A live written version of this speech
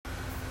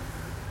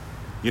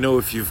You know,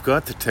 if you've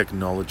got the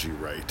technology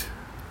right,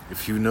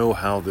 if you know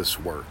how this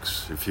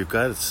works, if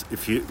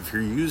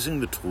you're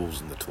using the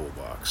tools in the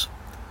toolbox,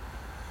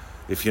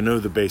 if you know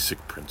the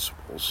basic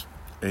principles,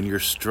 and you're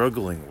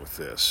struggling with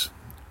this,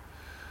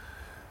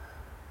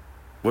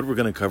 what we're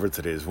going to cover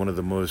today is one of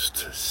the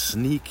most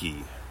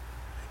sneaky,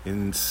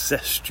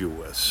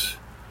 incestuous,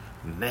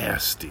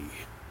 nasty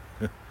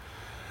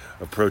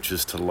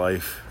approaches to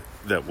life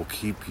that will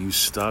keep you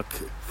stuck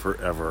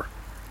forever.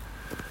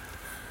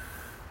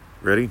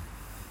 Ready?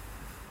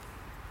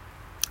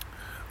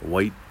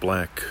 White,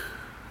 black,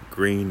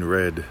 green,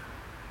 red,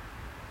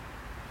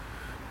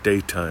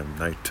 daytime,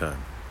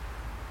 nighttime,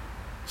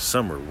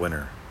 summer,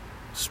 winter,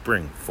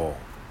 spring, fall.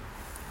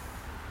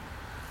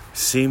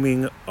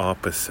 Seeming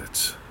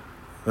opposites.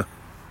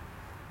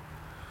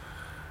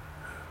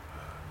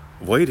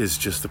 White is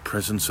just the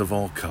presence of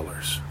all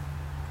colors.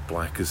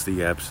 Black is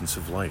the absence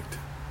of light.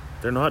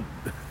 They're not...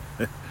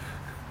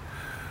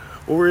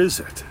 Or is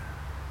it?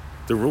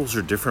 The rules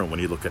are different when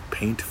you look at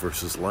paint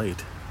versus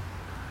light.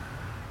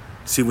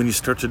 See, when you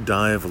start to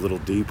dive a little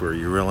deeper,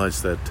 you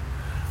realize that...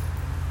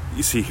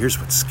 You see, here's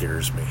what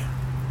scares me.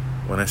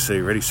 When I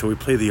say, ready, so we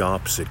play the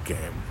opposite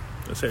game.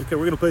 I say, okay,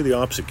 we're going to play the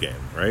opposite game,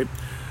 right?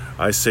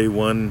 I say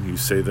one, you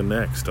say the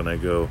next, and I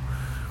go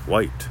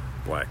white,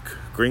 black,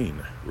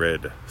 green,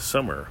 red,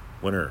 summer,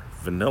 winter,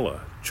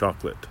 vanilla,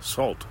 chocolate,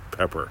 salt,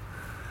 pepper.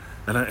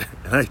 And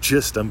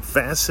I'm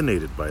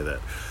fascinated by that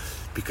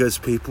because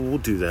people will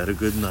do that a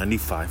good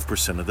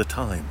 95% of the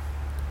time.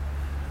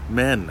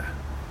 Men,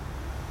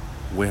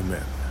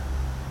 women,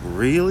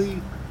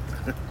 really?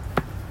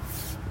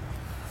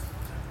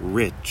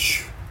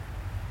 Rich,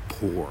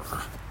 poor.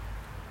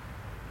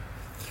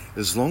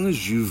 As long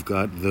as you've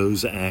got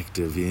those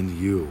active in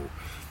you,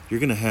 you're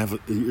going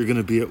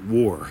to be at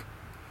war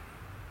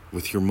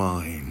with your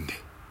mind.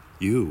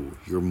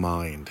 Your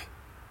mind,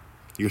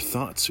 your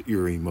thoughts,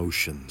 your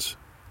emotions.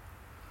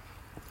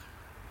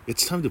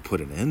 It's time to put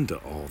an end to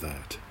all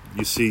that.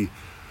 You see,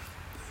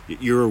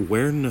 your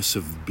awareness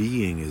of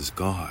being is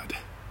God.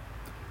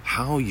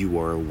 How you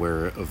are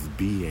aware of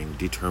being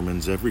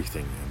determines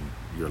everything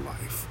in your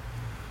life.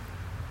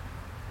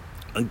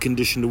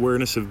 Unconditioned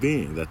awareness of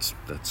being, that's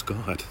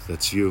God,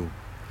 that's you.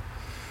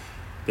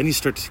 Then you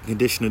start to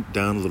condition it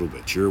down a little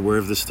bit. You're aware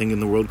of this thing in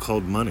the world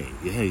called money.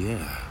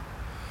 Yeah.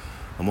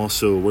 I'm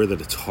also aware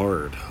that it's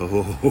hard.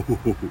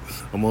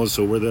 I'm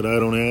also aware that I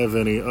don't have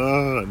any.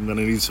 I'm going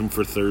to need some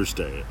for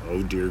Thursday.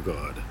 Oh, dear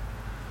God.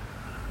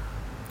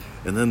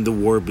 And then the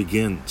war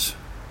begins.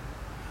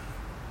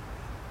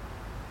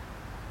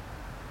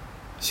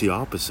 See,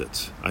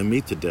 opposites. I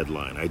meet the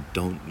deadline. I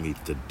don't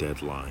meet the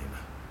deadline.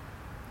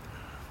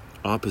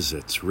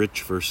 Opposites,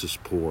 rich versus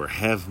poor,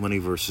 have money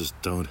versus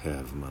don't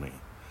have money.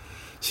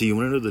 See, you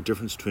want to know the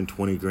difference between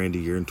 20 grand a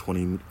year and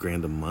 20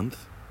 grand a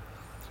month?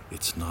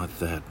 It's not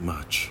that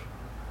much.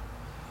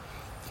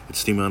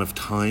 It's the amount of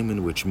time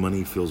in which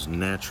money feels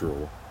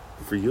natural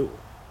for you.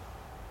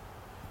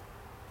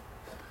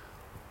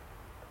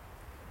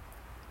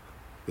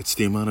 It's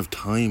the amount of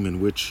time in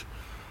which,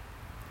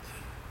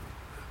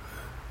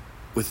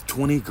 with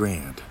 20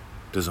 grand,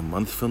 does a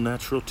month feel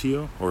natural to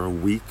you? Or a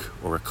week?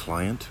 Or a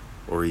client?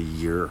 Or a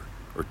year?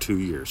 Or 2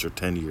 years? Or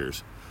 10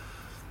 years?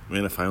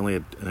 Man, if I only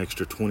had an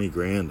extra 20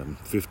 grand, I'm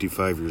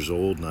 55 years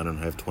old and I don't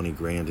have 20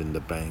 grand in the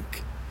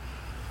bank.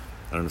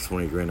 I don't have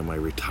 20 grand in my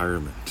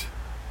retirement.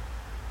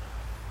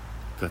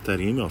 Got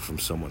that email from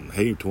someone.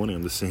 Hey, 20,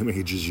 I'm the same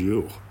age as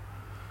you.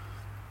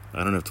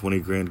 I don't have 20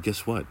 grand.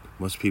 Guess what?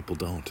 Most people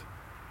don't.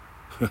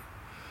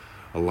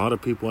 A lot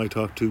of people I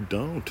talk to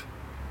don't.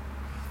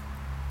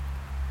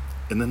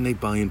 And then they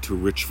buy into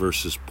rich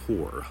versus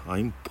poor.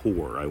 I'm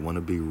poor. I want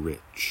to be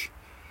rich.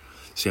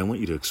 See, I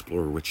want you to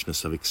explore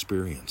richness of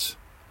experience.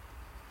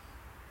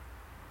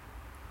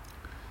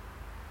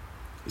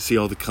 You see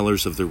all the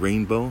colors of the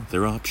rainbow?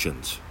 They're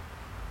options.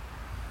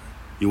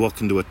 You walk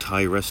into a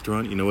Thai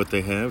restaurant, you know what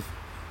they have?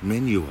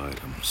 Menu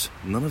items.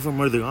 None of them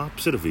are the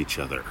opposite of each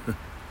other.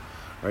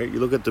 Right? You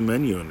look at the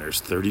menu and there's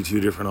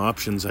 32 different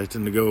options. I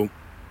tend to go,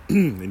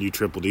 and you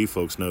Triple D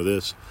folks know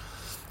this,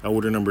 I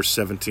order number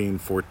 17,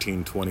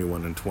 14,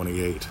 21, and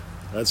 28.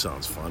 That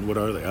sounds fun. What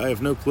are they? I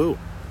have no clue.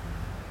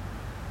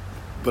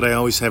 But I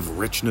always have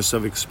richness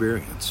of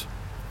experience.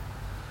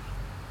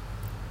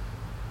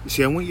 You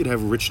see, I want you to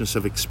have richness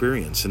of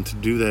experience, and to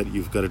do that,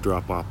 you've got to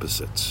drop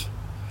opposites.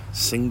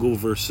 Single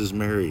versus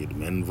married,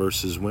 men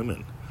versus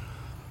women.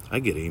 I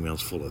get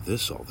emails full of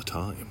this all the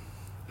time.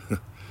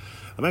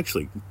 I'm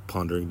actually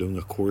pondering doing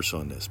a course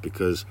on this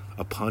because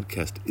a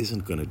podcast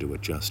isn't going to do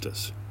it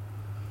justice.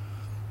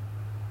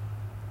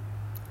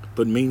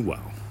 But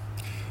meanwhile,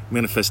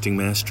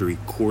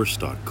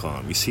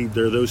 ManifestingMasteryCourse.com. You see,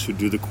 there are those who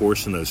do the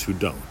course and those who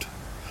don't.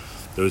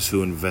 Those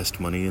who invest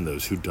money and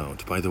those who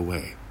don't. By the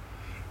way,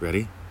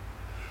 ready?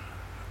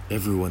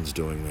 Everyone's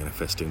doing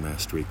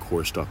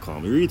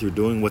ManifestingMasteryCourse.com. You're either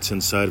doing what's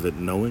inside of it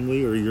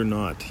knowingly or you're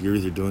not. You're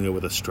either doing it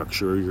with a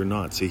structure or you're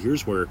not. See,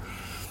 here's where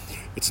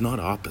it's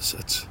not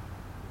opposites.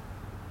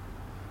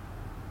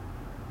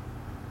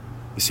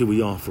 You see,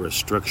 we offer a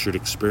structured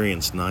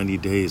experience, 90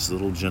 days,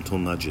 little gentle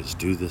nudges.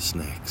 Do this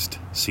next.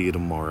 See you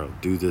tomorrow.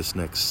 Do this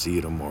next. See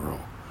you tomorrow.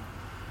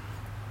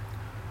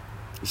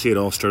 You see, it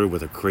all started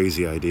with a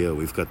crazy idea.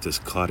 We've got this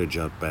cottage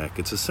out back.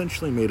 It's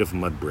essentially made of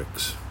mud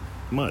bricks.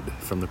 Mud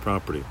from the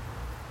property.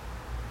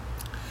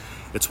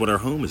 It's what our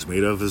home is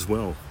made of as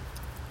well.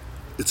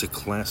 It's a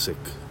classic,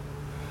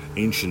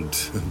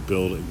 ancient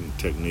building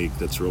technique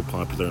that's real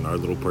popular in our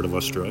little part of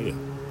Australia.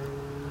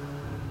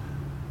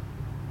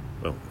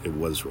 Well, it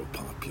was real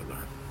popular.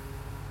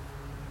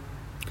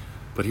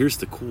 But here's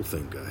the cool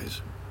thing,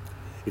 guys.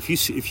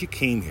 If you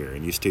came here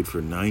and you stayed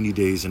for 90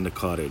 days in the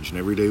cottage, and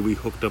every day we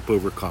hooked up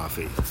over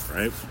coffee,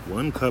 right?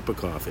 1 cup of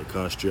coffee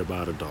cost you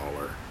about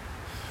 $1.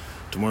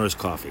 Tomorrow's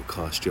coffee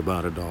cost you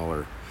about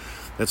 $1.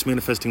 That's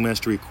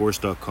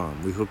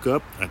ManifestingMasteryCourse.com. We hook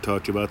up, I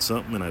talk to you about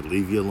something, and I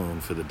leave you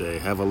alone for the day.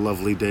 Have a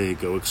lovely day.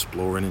 Go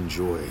explore and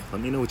enjoy. Let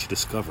me know what you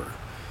discover.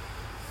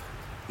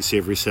 You see,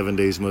 every 7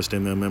 days, most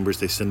MM members,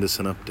 they send us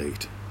an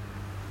update.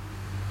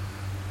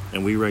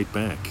 And we write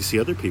back. You see,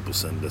 other people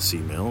send us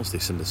emails, they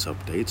send us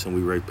updates, and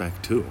we write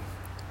back too.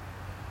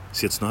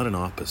 See, it's not an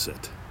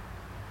opposite.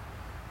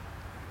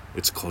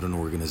 It's called an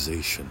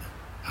organization.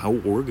 How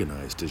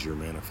organized is your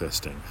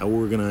manifesting? How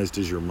organized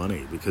is your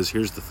money? Because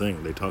here's the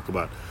thing, they talk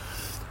about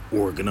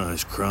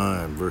organized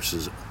crime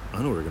versus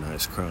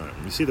unorganized crime.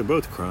 You see, they're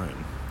both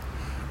crime.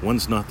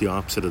 One's not the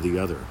opposite of the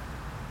other.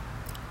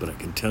 But I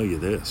can tell you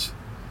this.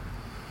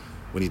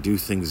 When you do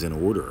things in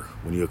order,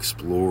 when you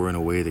explore in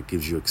a way that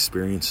gives you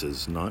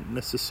experiences, not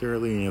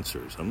necessarily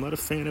answers. I'm not a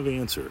fan of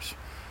answers.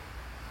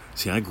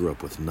 See, I grew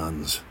up with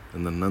nuns,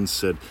 and the nuns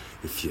said,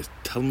 if you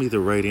tell me the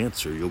right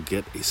answer, you'll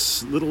get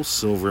a little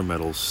silver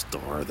medal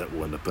star that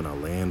will end up in a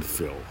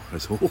landfill. I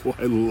said, oh,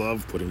 I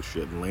love putting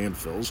shit in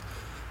landfills.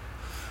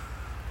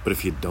 But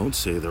if you don't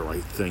say the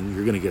right thing,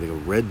 you're going to get a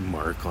red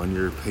mark on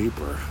your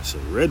paper. I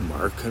said, red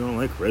mark? I don't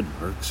like red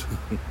marks.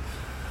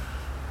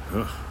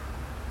 Huh.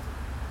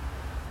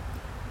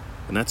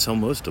 And that's how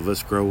most of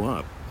us grow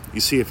up.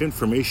 You see, if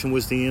information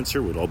was the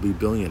answer, we'd all be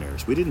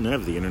billionaires. We didn't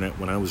have the internet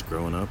when I was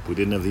growing up. We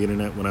didn't have the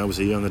internet when I was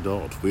a young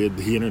adult. We had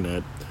the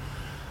internet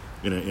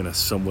in a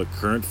somewhat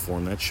current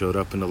form that showed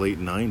up in the late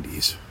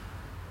 90s.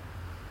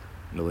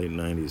 In the late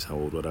 90s, how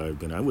old would I have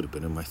been? I would have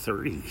been in my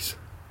 30s.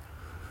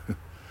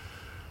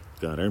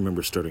 God, I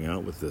remember starting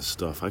out with this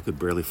stuff. I could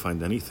barely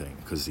find anything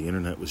because the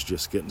internet was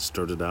just getting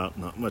started out.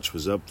 Not much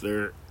was up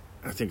there.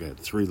 I think I had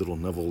 3 little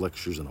Neville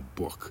lectures and a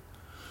book.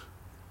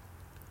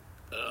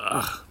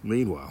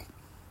 Meanwhile,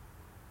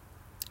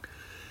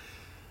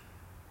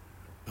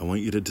 I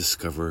want you to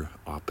discover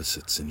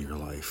opposites in your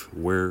life.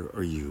 Where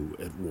are you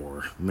at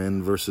war?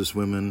 Men versus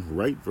women,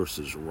 right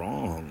versus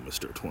wrong,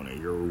 Mr. 20.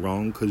 You're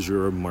wrong because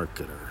you're a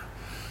marketer.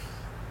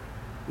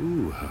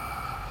 Ooh.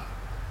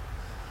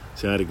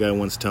 See, I had a guy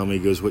once tell me,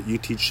 he goes, what you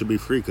teach should be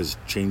free because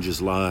it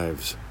changes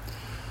lives.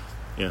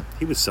 Yeah,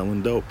 he was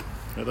selling dope.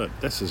 I thought,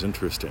 this is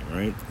interesting,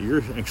 right?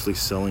 You're actually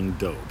selling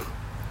dope,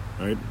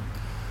 right?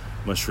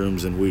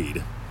 Mushrooms and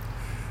weed.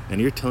 And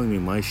you're telling me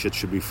my shit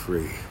should be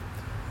free.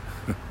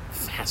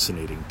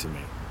 Fascinating to me.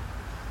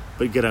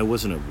 But yet I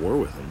wasn't at war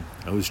with him.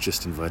 I was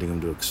just inviting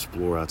him to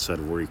explore outside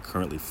of where he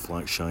currently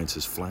shines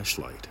his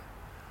flashlight.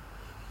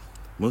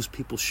 Most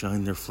people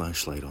shine their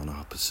flashlight on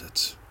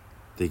opposites.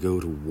 They go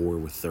to war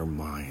with their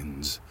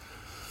minds.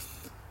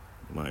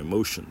 My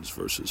emotions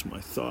versus my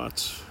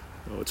thoughts.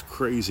 Oh, it's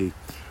crazy.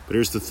 But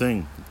here's the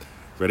thing.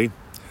 Ready?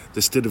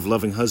 The state of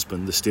loving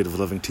husband, the state of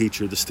loving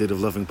teacher, the state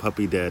of loving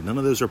puppy dad. None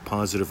of those are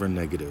positive or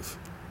negative.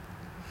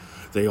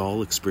 They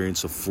all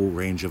experience a full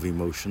range of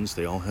emotions.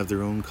 They all have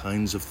their own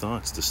kinds of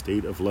thoughts. The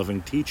state of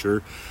loving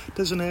teacher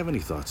doesn't have any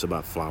thoughts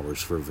about flowers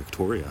for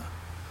Victoria.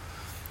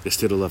 The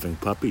state of loving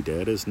puppy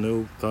dad has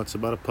no thoughts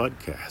about a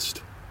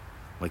podcast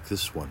like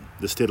this one.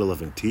 The state of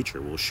loving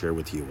teacher will share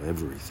with you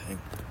everything.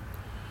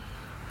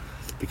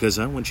 Because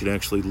I want you to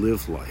actually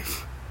live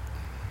life.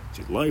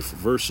 See, life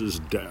versus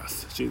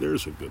death. See,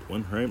 there's a good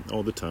one, right?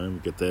 All the time,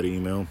 get that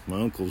email.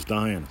 My uncle's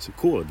dying. It's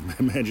cool.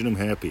 Imagine him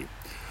happy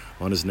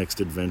on his next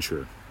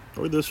adventure.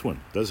 Or this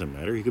one. Doesn't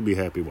matter. He could be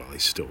happy while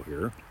he's still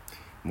here.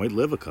 Might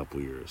live a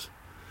couple years.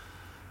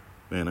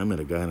 Man, I met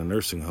a guy in a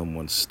nursing home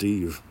once,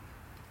 Steve.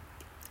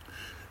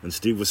 And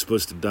Steve was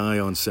supposed to die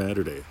on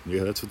Saturday.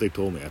 Yeah, that's what they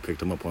told me. I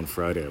picked him up on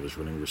Friday. I was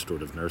running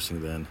restorative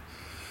nursing then.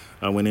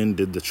 I went in,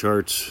 did the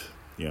charts.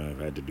 Yeah,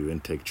 I had to do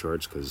intake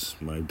charts because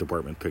my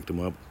department picked him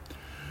up.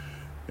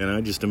 And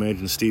I just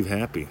imagined Steve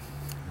happy.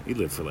 He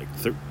lived for like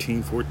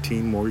 13,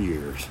 14 more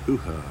years.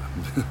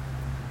 Hoo-ha.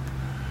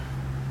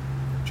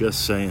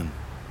 Just saying.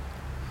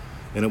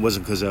 And it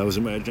wasn't because I was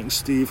imagining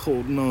Steve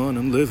holding on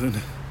and living.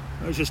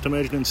 I was just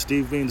imagining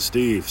Steve being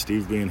Steve.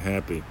 Steve being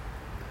happy.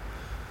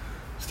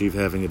 Steve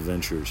having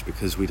adventures,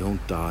 because we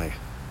don't die.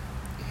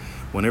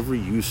 Whenever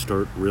you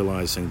start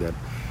realizing that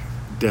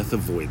death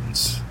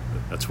avoidance,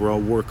 that's where all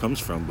war comes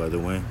from, by the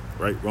way.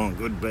 Right, wrong,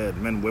 good, bad,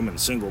 men, women,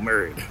 single,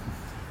 married.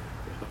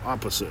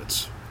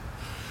 Opposites.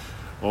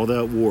 All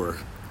that war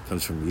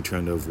comes from you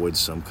trying to avoid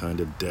some kind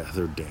of death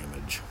or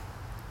damage.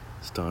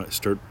 It's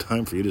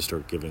time for you to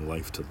start giving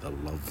life to the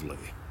lovely.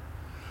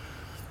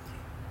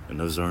 And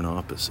those aren't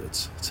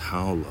opposites. It's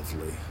how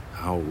lovely,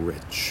 how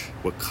rich,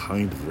 what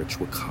kind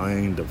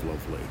of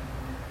lovely.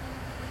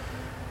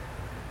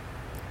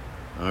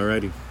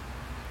 Alrighty.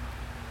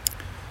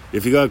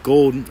 If you got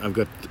gold, I've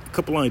got a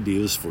couple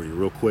ideas for you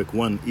real quick.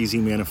 One,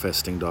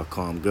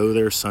 easymanifesting.com. Go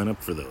there, sign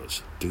up for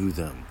those. Do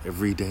them.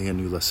 Every day a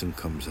new lesson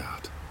comes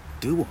out.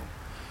 Do them.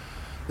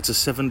 It's a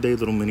 7-day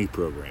little mini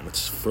program.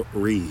 It's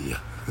free.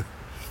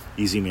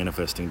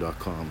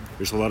 easymanifesting.com.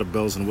 There's a lot of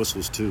bells and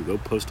whistles too. Go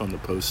post on the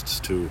posts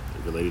too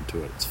related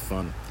to it. It's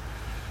fun.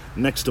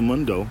 Next to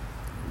Mundo,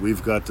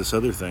 we've got this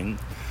other thing,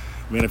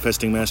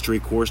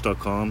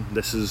 manifestingmasterycourse.com.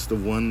 This is the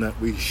one that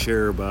we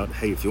share about,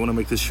 hey, if you want to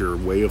make this your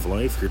way of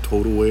life, your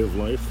total way of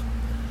life,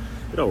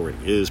 it already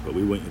is, but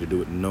we want you to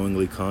do it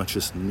knowingly,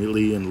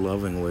 consciously, and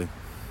lovingly.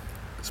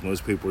 Because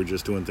most people are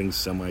just doing things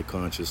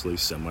semi-consciously,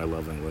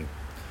 semi-lovingly.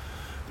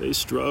 They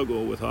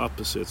struggle with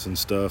opposites and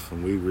stuff,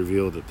 and we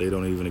reveal that they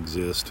don't even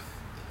exist.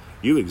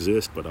 You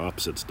exist, but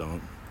opposites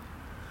don't.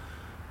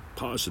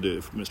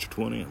 Positive, Mr.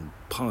 20, I'm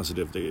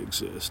positive they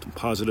exist. I'm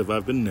positive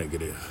I've been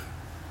negative.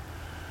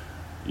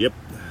 Yep,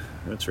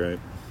 that's right.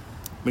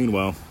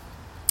 Meanwhile,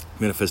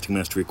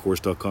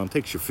 manifestingmasterycourse.com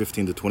takes you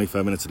 15 to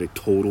 25 minutes a day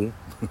total.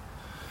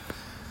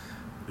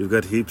 We've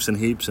got heaps and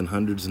heaps and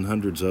hundreds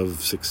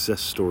of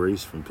success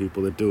stories from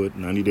people that do it.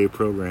 90-day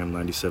program,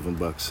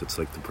 $97. It's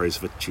like the price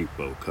of a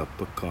cheapo cup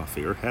of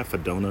coffee or half a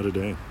donut a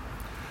day.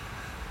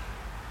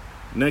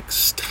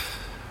 Next,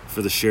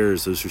 for the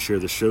shares, those who share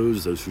the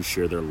shows, those who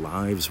share their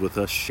lives with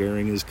us,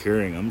 sharing is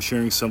caring. I'm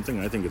sharing something.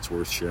 I think it's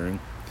worth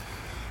sharing.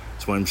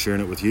 That's why I'm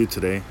sharing it with you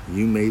today.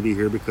 You may be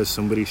here because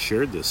somebody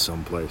shared this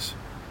someplace.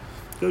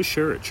 Go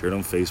share it. Share it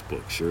on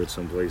Facebook. Share it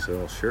someplace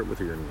else. Share it with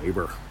your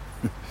neighbor.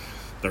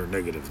 They're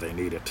negative. They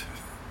need it.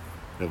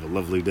 Have a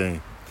lovely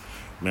day.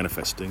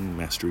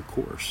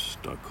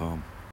 ManifestingMasteryCourse.com.